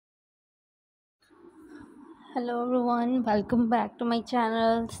Hello everyone, welcome back to my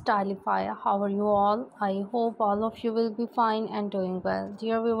channel Stylify. How are you all? I hope all of you will be fine and doing well.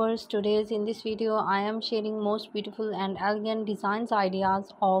 Dear viewers, today in this video I am sharing most beautiful and elegant designs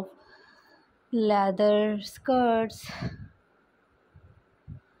ideas of leather skirts.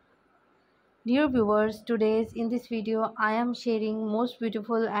 Dear viewers, today in this video I am sharing most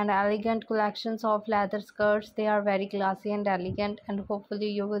beautiful and elegant collections of leather skirts. They are very classy and elegant and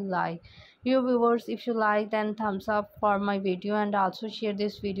hopefully you will like. Dear viewers, if you like then thumbs up for my video and also share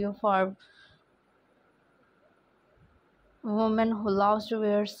this video for women who loves to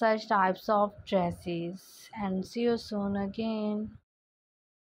wear such types of dresses. And see you soon again.